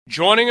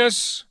Joining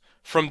us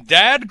from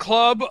Dad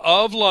Club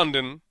of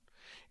London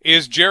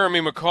is Jeremy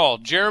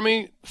McCall.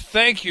 Jeremy,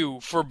 thank you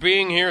for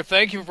being here.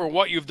 Thank you for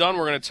what you've done.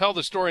 We're going to tell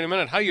the story in a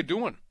minute. How you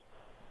doing?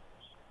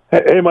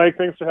 Hey, Mike.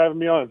 Thanks for having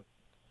me on.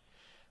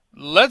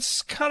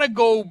 Let's kind of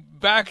go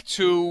back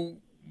to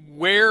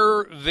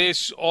where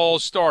this all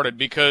started,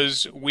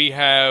 because we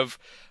have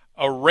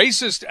a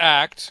racist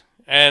act,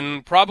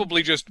 and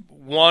probably just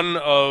one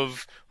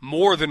of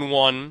more than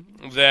one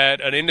that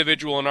an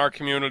individual in our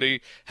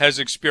community has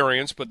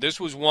experienced, but this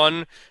was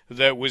one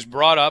that was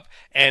brought up,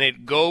 and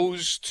it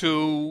goes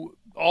to,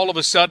 all of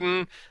a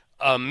sudden,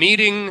 a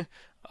meeting,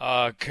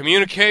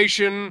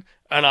 communication,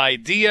 an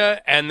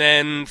idea, and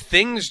then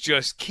things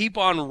just keep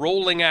on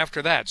rolling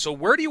after that. So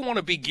where do you want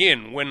to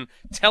begin when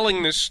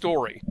telling this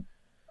story?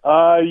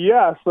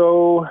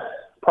 So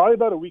probably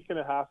about a week and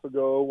a half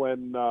ago,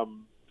 when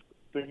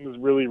things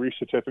really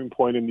reached a tipping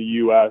point in the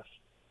U.S.,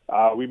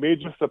 we made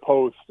just a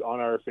post on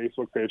our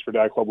Facebook page for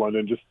Dad Club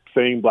London, just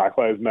saying Black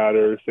Lives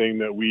Matter, saying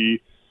that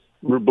we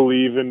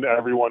believe in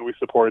everyone, we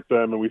support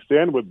them, and we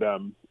stand with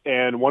them.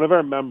 And one of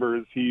our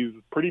members, he's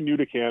pretty new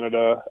to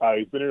Canada.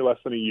 He's been here less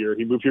than a year.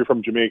 He moved here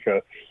from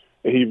Jamaica.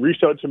 And he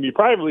reached out to me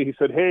privately. He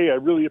said, "Hey, I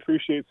really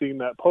appreciate seeing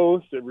that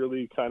post. It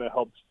really kind of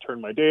helped turn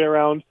my day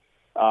around.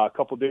 A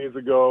couple days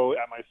ago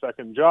at my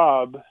second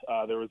job,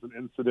 there was an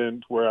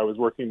incident where I was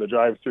working the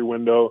drive-through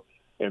window,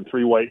 and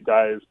three white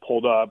guys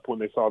pulled up. When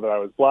they saw that I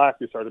was black,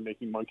 they started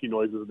making monkey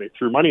noises, and they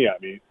threw money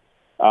at me."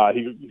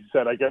 He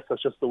said, "I guess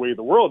that's just the way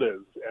the world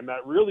is." And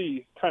that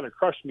really kind of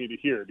crushed me to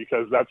hear,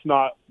 because that's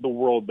not the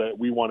world that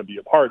we want to be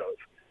a part of.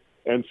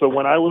 And so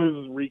when I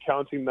was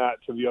recounting that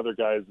to the other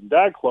guys in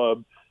Dad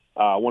Club,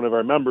 one of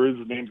our members,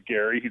 his name's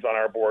Gary, he's on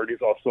our board,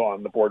 he's also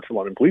on the board for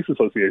London Police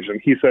Association,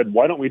 he said,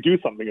 "Why don't we do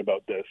something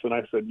about this?" And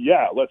I said,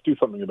 "Yeah, let's do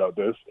something about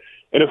this."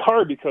 And it's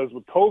hard because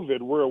with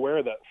COVID, we're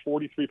aware that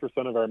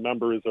 43% of our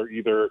members are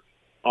either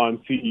on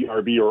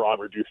CERB or on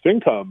reduced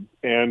income.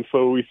 And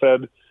so we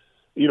said,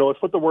 let's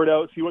put the word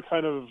out, see what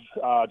kind of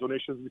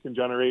donations we can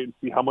generate, and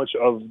see how much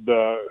of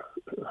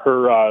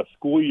her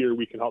school year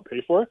we can help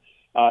pay for.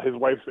 His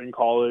wife's in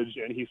college,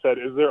 and he said,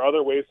 "Is there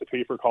other ways to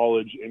pay for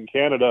college in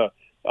Canada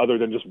other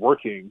than just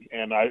working?"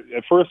 And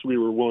at first we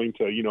were willing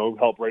to,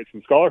 help write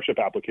some scholarship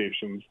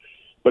applications,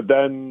 but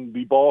then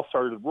the ball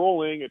started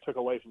rolling. It took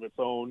a life of its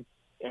own.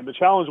 And the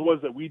challenge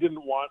was that we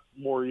didn't want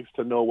Maurice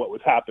to know what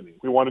was happening.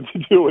 We wanted to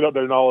do it without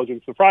their knowledge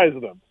and surprise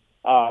them.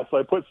 So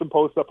I put some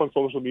posts up on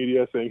social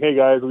media saying, "Hey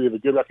guys, we have a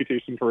good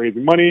reputation for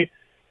raising money.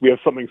 We have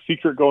something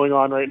secret going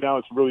on right now.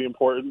 It's really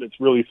important. It's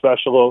really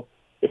special.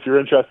 If you're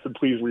interested,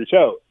 please reach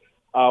out."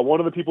 One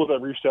of the people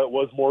that reached out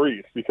was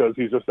Maurice, because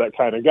he's just that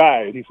kind of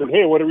guy. And he said,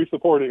 "Hey, what are we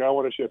supporting? I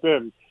want to ship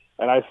in."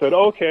 And I said,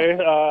 "Okay."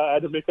 I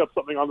had to make up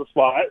something on the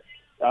spot.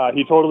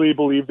 He totally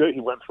believed it.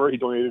 He went for it. He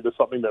donated to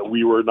something that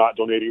we were not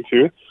donating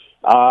to.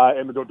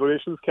 And the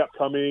donations kept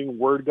coming.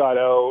 Word got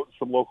out.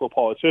 Some local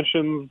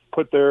politicians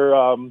put their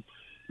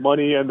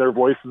money and their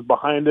voices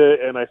behind it.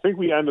 And I think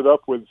we ended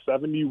up with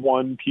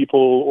 71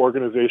 people,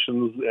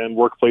 organizations, and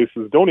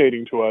workplaces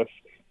donating to us.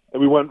 And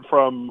we went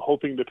from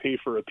hoping to pay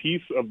for a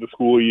piece of the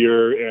school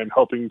year and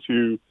helping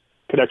to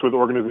connect with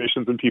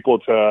organizations and people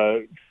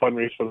to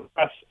fundraise for the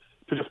rest,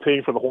 to just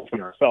paying for the whole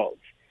thing ourselves.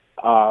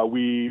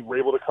 We were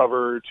able to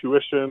cover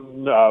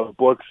tuition,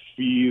 books,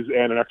 fees,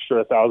 and an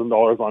extra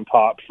 $1,000 on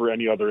top for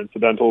any other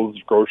incidentals,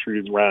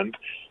 groceries, rent,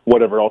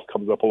 whatever else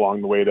comes up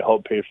along the way to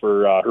help pay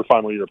for her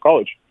final year of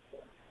college.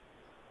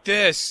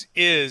 This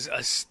is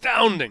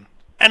astounding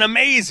and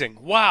amazing.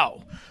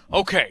 Wow.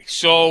 Okay,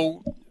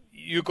 so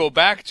you go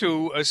back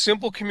to a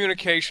simple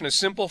communication, a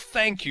simple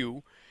thank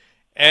you,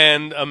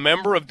 and a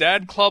member of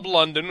Dad Club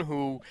London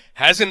who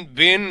hasn't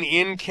been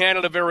in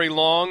Canada very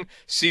long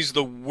sees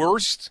the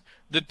worst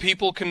that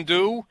people can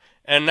do,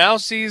 and now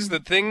sees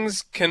that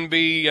things can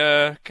be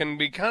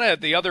kind of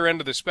at the other end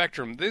of the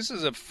spectrum. This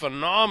is a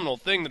phenomenal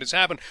thing that has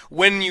happened.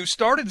 When you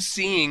started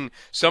seeing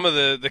some of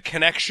the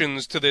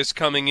connections to this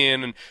coming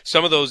in, and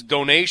some of those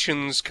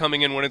donations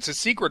coming in, when it's a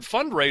secret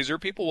fundraiser,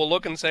 people will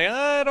look and say,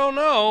 "I don't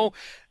know."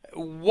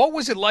 What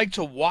was it like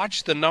to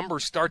watch the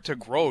numbers start to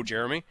grow,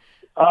 Jeremy?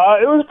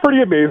 It was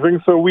pretty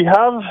amazing. So we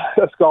have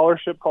a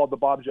scholarship called the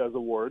Bob Jez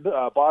Award.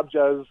 Bob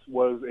Jez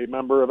was a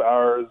member of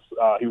ours.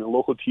 He was a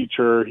local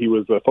teacher. He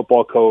was a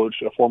football coach,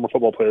 a former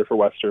football player for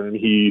Western.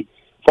 He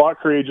fought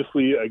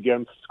courageously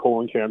against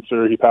colon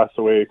cancer. He passed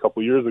away a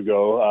couple years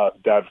ago,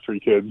 dad of three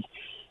kids.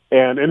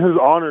 And in his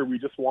honor, we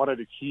just wanted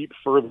to keep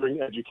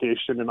furthering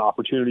education and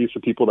opportunities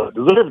for people that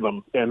deserve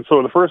them. And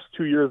so the first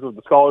 2 years of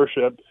the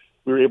scholarship,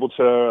 we were able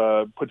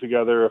to put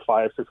together a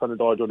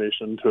 $500-600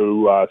 donation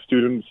to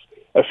students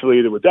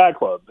affiliated with Dad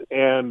Club.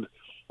 And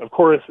of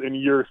course, in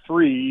year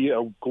 3,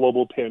 a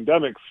global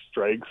pandemic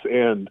strikes,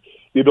 and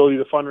the ability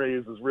to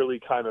fundraise is really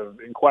kind of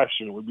in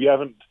question. We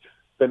haven't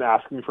been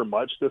asking for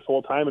much this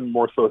whole time, and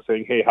more so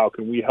saying, "Hey, how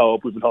can we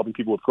help?" We've been helping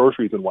people with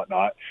groceries and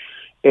whatnot.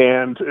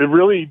 And it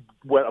really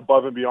went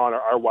above and beyond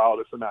our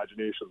wildest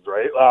imaginations,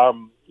 right?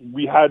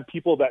 We had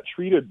people that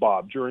treated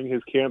Bob during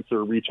his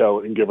cancer reach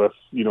out and give us,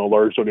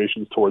 large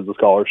donations towards the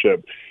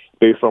scholarship.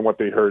 based on what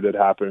they heard had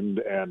happened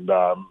and,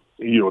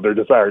 their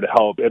desire to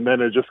help. And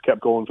then it just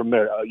kept going from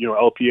there.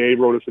 LPA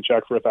wrote us a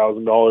check for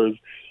 $1,000.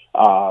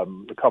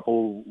 A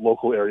couple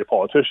local area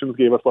politicians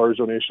gave us large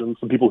donations.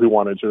 Some people who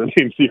wanted to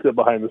remain secret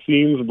behind the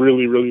scenes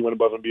really, really went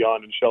above and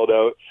beyond and shelled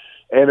out.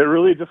 And it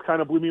really just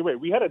kind of blew me away.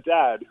 We had a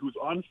dad who's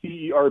on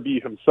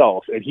CERB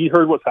himself, and he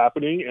heard what's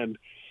happening, and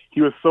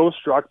he was so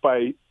struck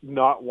by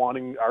not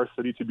wanting our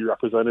city to be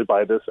represented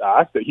by this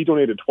act that he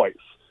donated twice.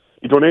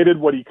 He donated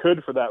what he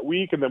could for that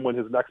week, and then when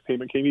his next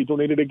payment came, he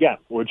donated again,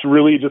 which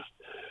really just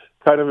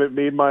kind of it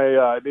made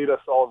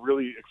us all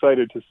really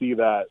excited to see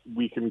that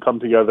we can come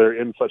together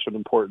in such an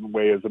important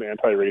way as an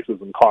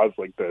anti-racism cause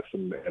like this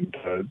and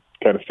to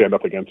kind of stand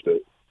up against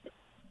it.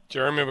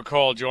 Jeremy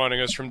McCall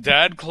joining us from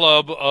Dad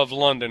Club of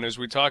London as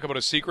we talk about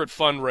a secret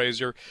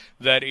fundraiser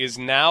that is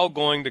now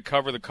going to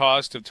cover the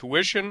cost of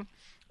tuition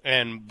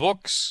and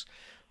books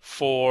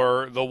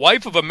for the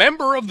wife of a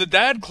member of the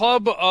Dad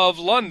Club of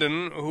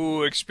London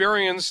who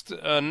experienced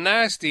a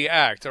nasty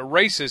act, a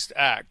racist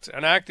act,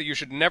 an act that you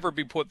should never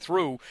be put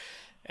through.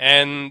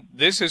 And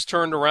this has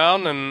turned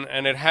around,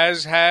 and it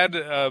has had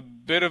a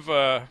bit of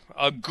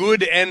a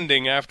good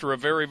ending after a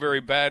very,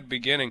 very bad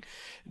beginning.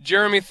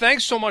 Jeremy,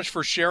 thanks so much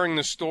for sharing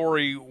the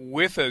story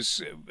with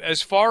us.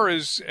 As far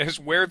as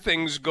where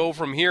things go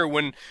from here,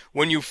 when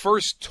you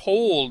first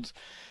told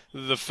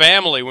the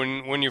family,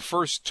 when you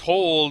first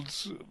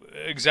told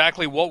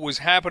exactly what was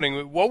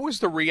happening, what was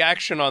the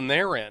reaction on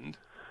their end?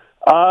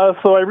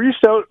 So I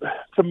reached out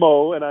to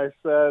Mo and I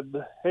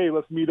said, hey,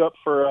 let's meet up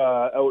for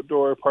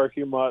outdoor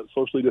parking lot,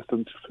 socially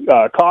distanced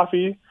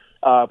coffee.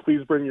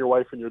 Please bring your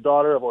wife and your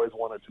daughter. I've always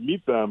wanted to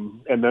meet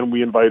them. And then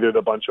we invited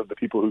a bunch of the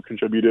people who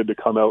contributed to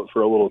come out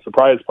for a little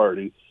surprise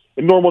party.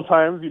 In normal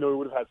times, we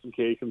would have had some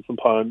cake and some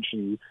punch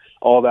and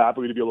all that,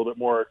 but we'd be a little bit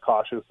more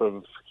cautious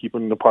of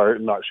keeping them apart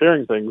and not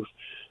sharing things.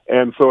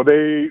 And so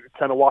they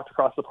kind of walked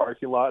across the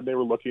parking lot and they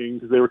were looking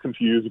because they were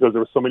confused because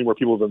there were so many more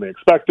people than they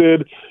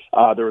expected.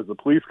 There was a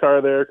police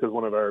car there because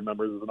one of our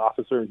members is an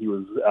officer and he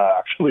was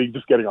actually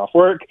just getting off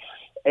work.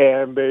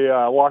 And they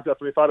walked up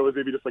and they thought it was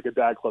maybe just like a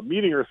Dad Club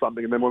meeting or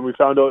something. And then when we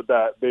found out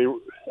that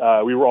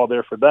we were all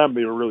there for them,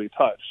 they were really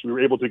touched. We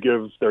were able to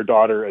give their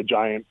daughter a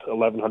giant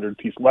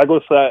 1,100-piece Lego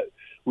set.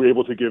 We were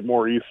able to give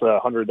Maurice a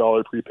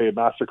 $100 prepaid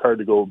MasterCard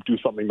to go do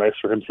something nice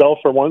for himself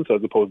for once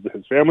as opposed to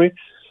his family.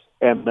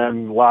 And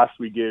then last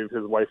we gave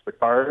his wife the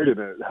card, and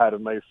it had a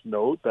nice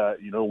note that,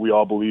 we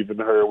all believe in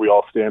her, we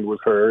all stand with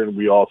her, and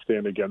we all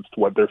stand against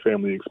what their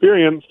family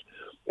experienced.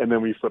 And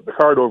then we flipped the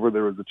card over,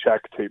 there was a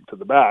check taped to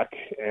the back.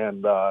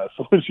 And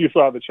so when she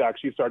saw the check,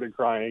 she started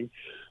crying.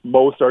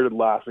 Mo started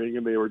laughing,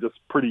 and they were just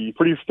pretty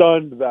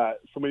stunned that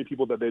so many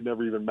people that they'd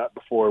never even met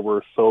before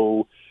were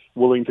so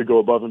willing to go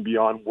above and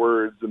beyond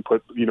words and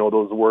put,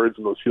 those words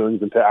and those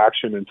feelings into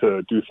action and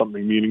to do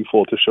something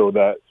meaningful to show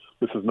that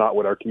this is not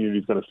what our community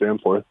is going to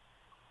stand for.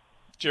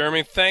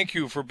 Jeremy, thank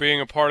you for being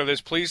a part of this.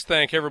 Please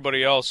thank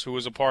everybody else who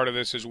was a part of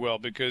this as well,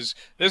 because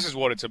this is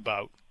what it's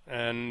about,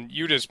 and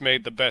you just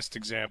made the best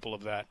example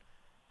of that.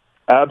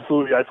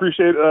 Absolutely. I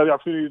appreciate the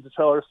opportunity to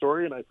tell our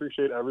story, and I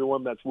appreciate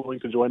everyone that's willing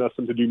to join us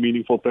and to do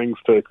meaningful things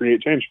to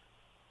create change.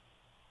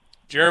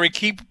 Jeremy,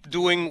 keep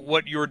doing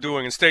what you're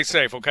doing, and stay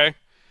safe, okay?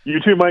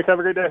 You too, Mike. Have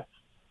a great day.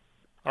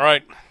 All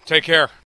right. Take care.